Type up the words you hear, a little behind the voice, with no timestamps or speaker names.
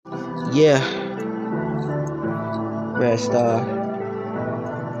Yeah, Red Star,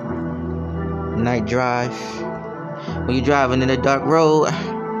 night drive. When you're driving in a dark road,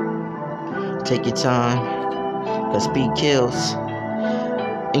 take your time, cause speed kills.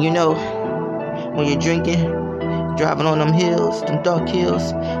 And you know, when you're drinking, driving on them hills, them dark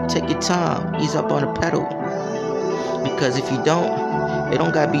hills, take your time, ease up on the pedal. Because if you don't, it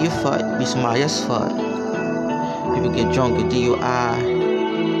don't gotta be your fault, it be somebody else's fault. People get drunk at DUI.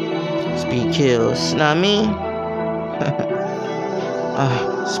 Speed kills, know what I mean?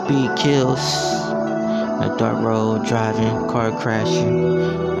 Speed kills. A dark road, driving, car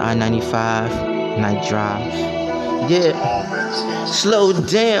crashing, I-95, night drive. Yeah, slow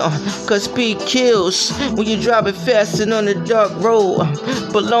down, cause speed kills when you're driving fast and on the dark road.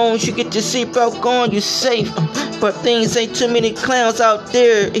 But long as you get your seatbelt on, you're safe. But things ain't too many clowns out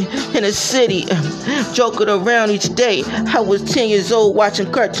there in the city, joking around each day. I was 10 years old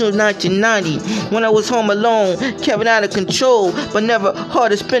watching cartoons 1990. When I was home alone, Kevin out of control, but never hard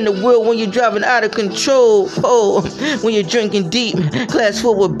to spin the wheel when you're driving out of control. Oh, when you're drinking deep, glass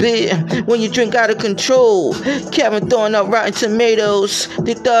full with beer. When you drink out of control, Kevin throwing up rotten tomatoes.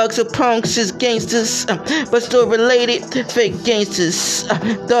 The thugs are punks, is gangsters, but still related, fake gangsters.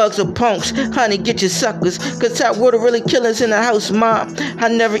 Thugs are punks, honey, get your suckers, cause top water really killers in the house, mom. I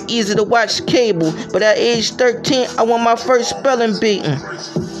never easy to watch cable, but at age 13, I want my first spelling beaten.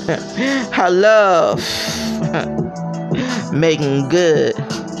 I love Megan Good.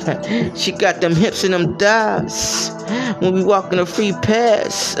 She got them hips and them thighs. When we walk in a free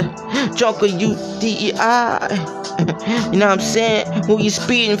pass, drunk or UDEI. You know what I'm saying? When you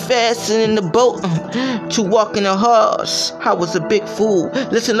speeding fast and in the boat, to walking a horse. I was a big fool.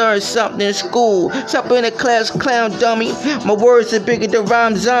 Listen, learn something in school. Stop in a class, clown dummy. My words are bigger than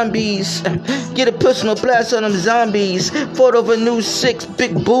rhyme zombies. Get a personal blast on them zombies. Photo of a new 6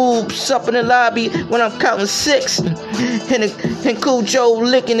 big boobs up in the lobby when I'm counting 6. And Cool Joe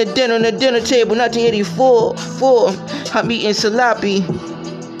licking the dinner on the dinner table, 1984. I'm eating salami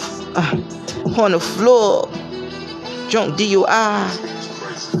on the floor. Drunk DUI.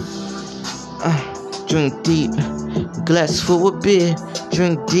 Drink deep. Glass full of beer.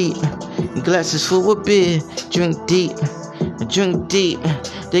 Drink deep. Glasses full of beer. Drink deep. Drink deep.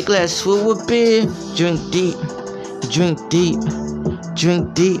 The glass full of beer. Drink deep. Drink deep.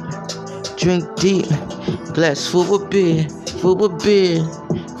 Drink deep. Drink deep. Glass full of beer. Full of beer.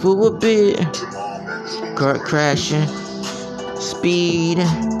 Full of beer. Car crashing. Speed.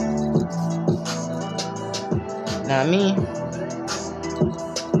 Know what I mean?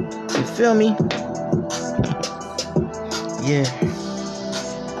 You feel me? Yeah.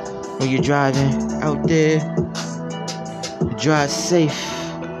 When you're driving out there, drive safe.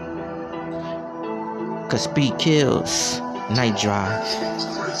 Cause speed kills. Night drive.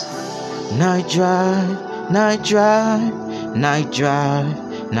 Night drive. Night drive. Night drive.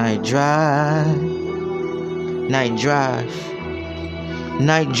 Night drive. Night drive.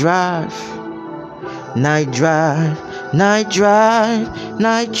 Night drive. Night drive, night drive,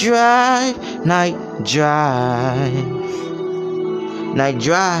 night drive, night drive, night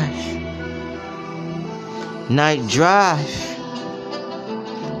drive, night drive.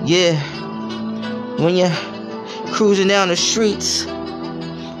 Yeah, when you're cruising down the streets,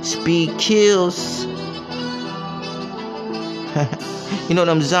 speed kills. You know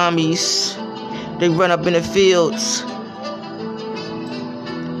them zombies, they run up in the fields.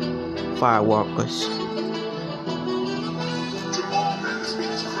 Firewalkers.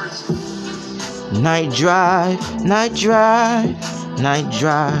 Night drive, night drive, night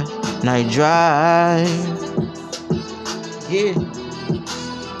drive, night drive. Yeah.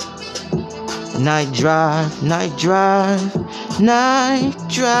 Night drive, night drive, night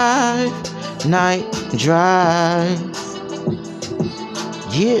drive, night drive.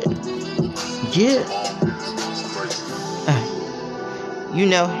 Yeah. Yeah. You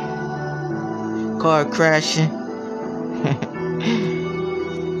know, car crashing.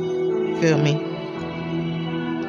 Feel me?